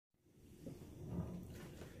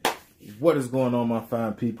What is going on, my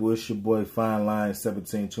fine people? It's your boy Fine Line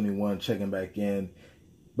 1721 checking back in.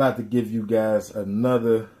 About to give you guys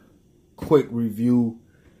another quick review.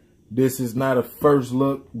 This is not a first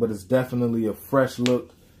look, but it's definitely a fresh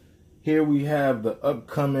look. Here we have the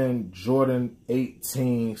upcoming Jordan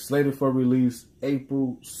 18, slated for release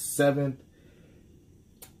April 7th.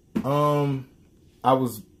 I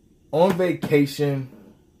was on vacation,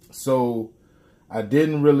 so I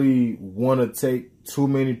didn't really want to take too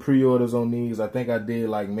many pre-orders on these. I think I did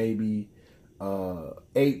like maybe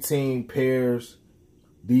 18 pairs.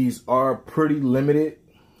 These are pretty limited.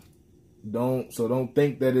 Don't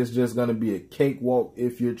think that it's just gonna be a cakewalk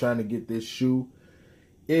if you're trying to get this shoe.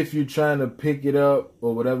 If you're trying to pick it up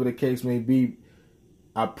or whatever the case may be,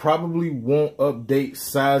 I probably won't update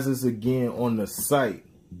sizes again on the site,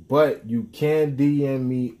 but you can DM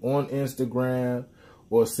me on Instagram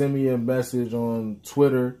or send me a message on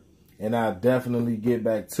Twitter, and I'll definitely get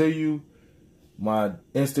back to you. My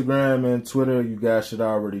Instagram and Twitter, you guys should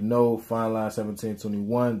already know,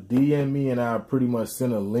 FineLine1721. DM me, and I'll pretty much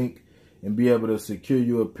send a link and be able to secure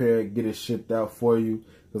you a pair, get it shipped out for you.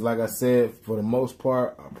 Because like I said, for the most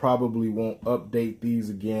part, I probably won't update these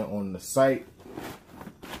again on the site.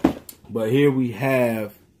 But here we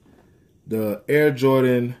have the Air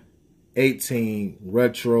Jordan 18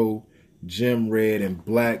 Retro Gem Red and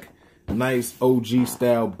Black. Nice OG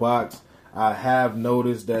style box. I have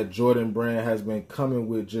noticed that Jordan brand has been coming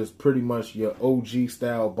with just pretty much your OG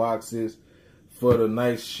style boxes for the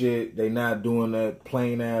nice shit. They not doing that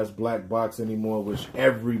plain ass black box anymore, which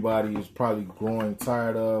everybody is probably growing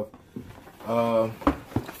tired of.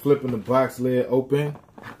 Flipping the box lid open.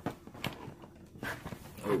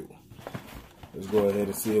 Oh, let's go ahead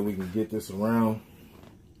and see if we can get this around.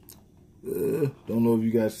 Don't know if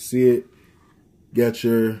you guys see it. Got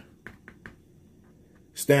your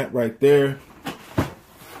stamp right there,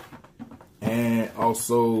 and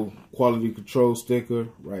also quality control sticker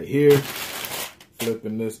right here.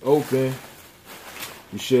 Flipping this open,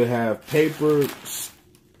 you should have paper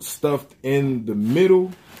stuffed in the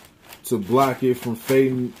middle to block it from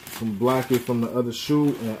fading, from the other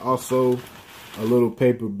shoe, and also a little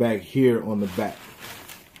paper back here on the back.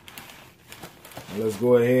 Now let's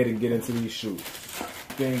go ahead and get into these shoes.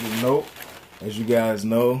 Thing to note, as you guys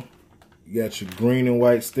know, you got your green and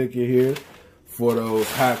white sticker here for those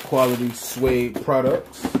high quality suede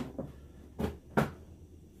products.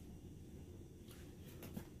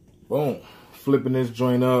 Boom. Flipping this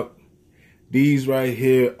joint up. These right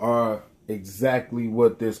here are exactly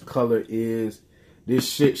what this color is. This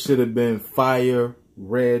shit should have been fire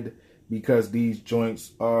red because these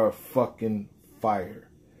joints are fucking fire.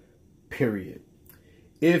 Period.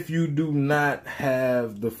 If you do not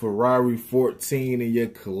have the Ferrari 14 in your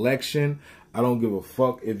collection, I don't give a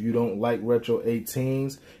fuck if you don't like retro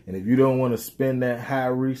 18s. And if you don't want to spend that high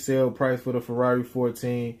resale price for the Ferrari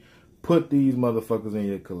 14, put these motherfuckers in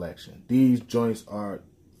your collection. These joints are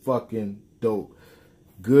fucking dope.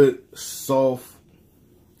 Good, soft,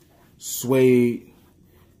 suede.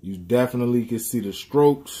 You definitely can see the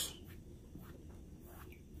strokes.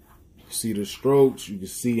 See the strokes. You can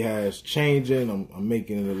see how it's changing. I'm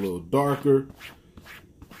making it a little darker.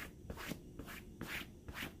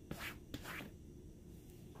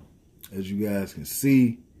 As you guys can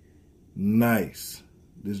see, nice.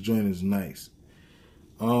 This joint is nice.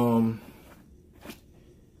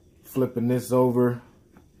 Flipping this over,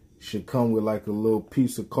 should come with like a little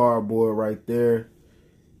piece of cardboard right there.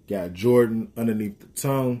 Got Jordan underneath the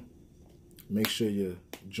tongue. Make sure your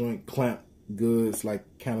joint clamp good. It's like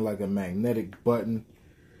kind of like a magnetic button.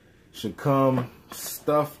 Should come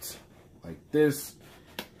stuffed like this.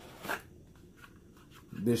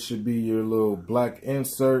 This should be your little black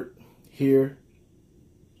insert here.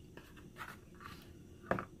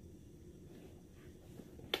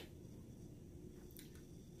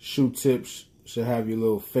 Shoe tips should have your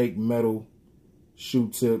little fake metal shoe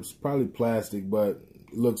tips, probably plastic, but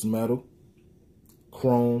it looks metal.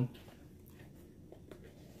 Chrome.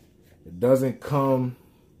 It doesn't come,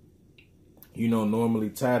 you know, normally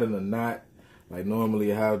tied in a knot, like normally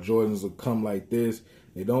how Jordans will come like this.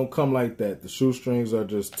 They don't come like that. The shoestrings are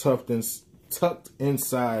just tucked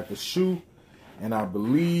inside the shoe. And I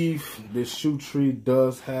believe this shoe tree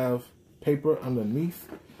does have paper underneath.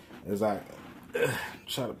 As I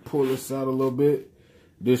try to pull this out a little bit.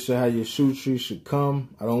 This is how your shoe tree should come.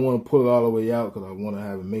 I don't want to pull it all the way out because I want to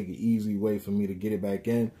have it make an easy way for me to get it back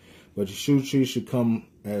in. But your shoe tree should come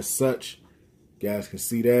as such. You guys can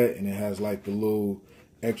see that, and it has like the little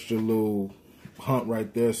extra little hump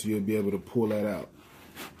right there, so you'll be able to pull that out.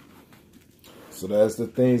 So that's the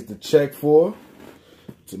things to check for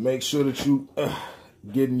to make sure that you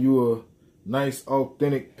getting you Nice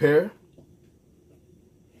authentic pair.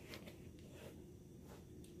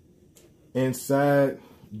 Inside,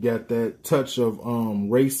 you got that touch of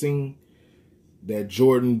racing that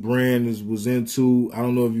Jordan brand was into. I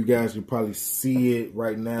don't know if you guys can probably see it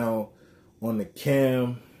right now on the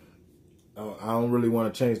cam. I don't really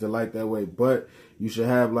want to change the light that way, but you should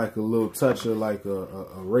have like a little touch of like a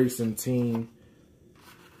racing team.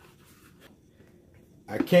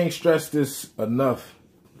 I can't stress this enough.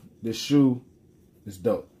 This shoe is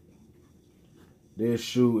dope. This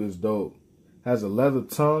shoe is dope. Has a leather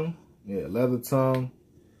tongue. Yeah, leather tongue.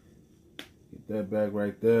 Get that back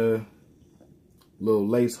right there. Little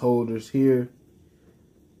lace holders here.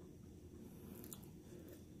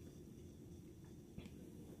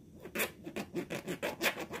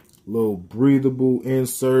 Little breathable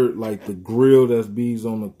insert like the grill that's bees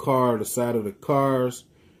on the car, the side of the cars.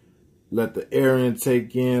 Let the air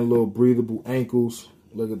intake in, little breathable ankles.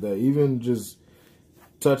 Look at that. Even just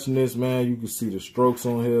touching this, man, you can see the strokes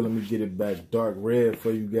on here. Let me get it back dark red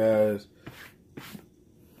for you guys.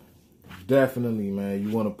 Definitely, man,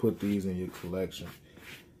 you want to put these in your collection.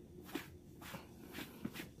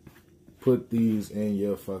 Put these in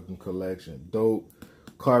your fucking collection. Dope.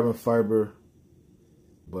 Carbon fiber,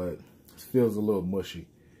 but it feels a little mushy.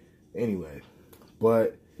 Anyway,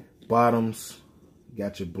 but bottoms,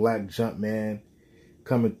 got your black Jumpman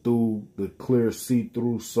coming through the clear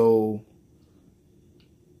see-through sole.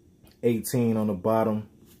 18 on the bottom.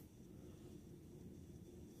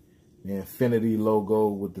 The Infinity logo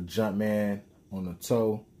with the Jumpman on the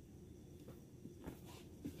toe.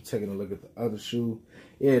 Taking a look at the other shoe.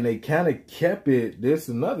 Yeah, and they kind of kept it. This is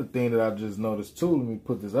another thing that I just noticed too. Let me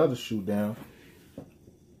put this other shoe down.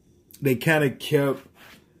 They kind of kept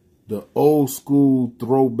the old school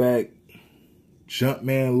throwback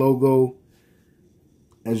Jumpman logo.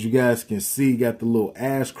 As you guys can see, got the little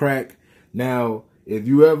ass crack. Now, if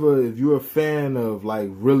you're a fan of like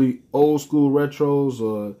really old school retros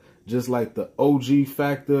or just like the OG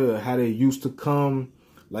factor, how they used to come,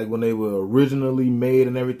 like when they were originally made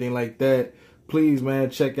and everything like that, please,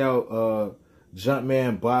 man, check out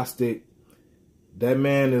Jumpman Bostic. That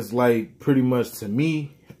man is like pretty much, to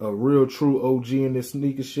me, a real true OG in this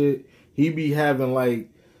sneaker shit. He be having like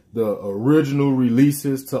the original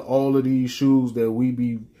releases to all of these shoes that we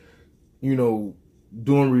be, you know,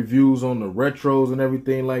 doing reviews on the retros and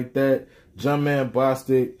everything like that. Jumpman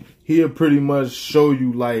Bostic, he'll pretty much show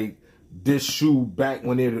you like this shoe back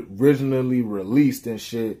when it originally released and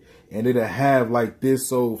shit, and it'll have like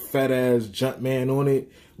this old fat ass Jumpman on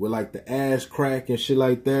it with like the ass crack and shit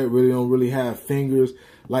like that. Really don't really have fingers,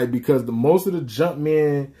 like, because most of the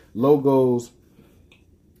Jumpman logos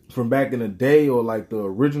from back in the day, or like the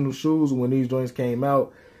original shoes when these joints came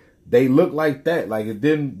out, they look like that. Like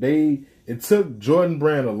it took Jordan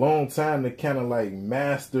Brand a long time to kind of like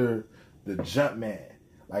master the Jumpman.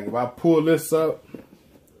 Like if I pull this up,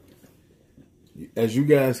 as you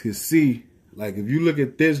guys can see, like if you look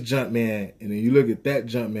at this Jumpman and then you look at that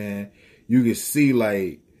Jumpman, you can see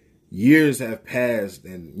like years have passed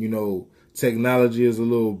and, you know, technology is a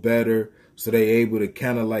little better. So they able to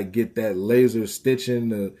kind of like get that laser stitching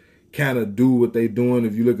to kind of do what they doing.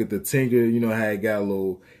 If you look at the Tinker, you know how it got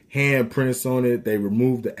little handprints on it. They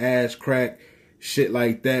removed the ash crack, shit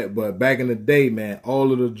like that. But back in the day, man,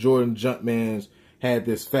 all of the Jordan Jumpmans had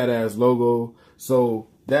this fat ass logo. So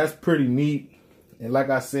that's pretty neat. And like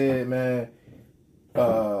I said, man,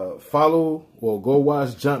 follow or go watch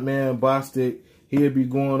Jumpman Bostic. He'll be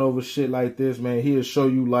going over shit like this, man. He'll show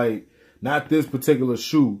you like, not this particular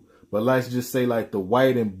shoe, but let's just say like the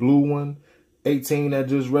white and blue one, 18 that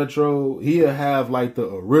just retro. He'll have like the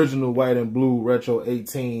original white and blue retro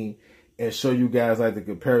 18 and show you guys like the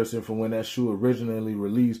comparison from when that shoe originally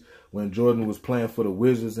released, when Jordan was playing for the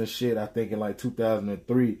Wizards and shit, I think in like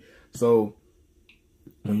 2003. So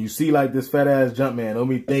when you see like this fat ass Jumpman, don't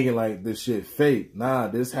be thinking like this shit fake. Nah,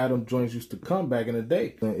 this how them joints used to come back in the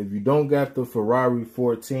day. If you don't got the Ferrari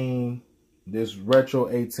 14, this retro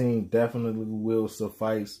 18 definitely will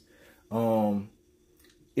suffice.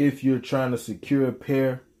 If you're trying to secure a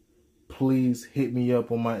pair, please hit me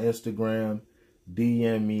up on my Instagram,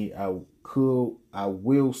 DM me. I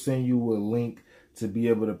will send you a link to be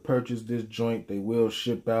able to purchase this joint. They will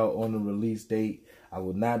ship out on the release date. I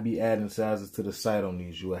will not be adding sizes to the site on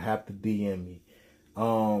these. You will have to DM me.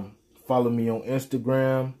 Follow me on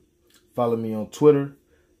Instagram. Follow me on Twitter.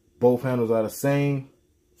 Both handles are the same.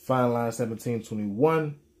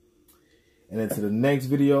 FineLine1721. And until the next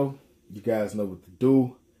video, you guys know what to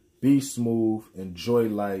do. Be smooth. Enjoy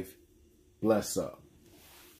life. Bless up.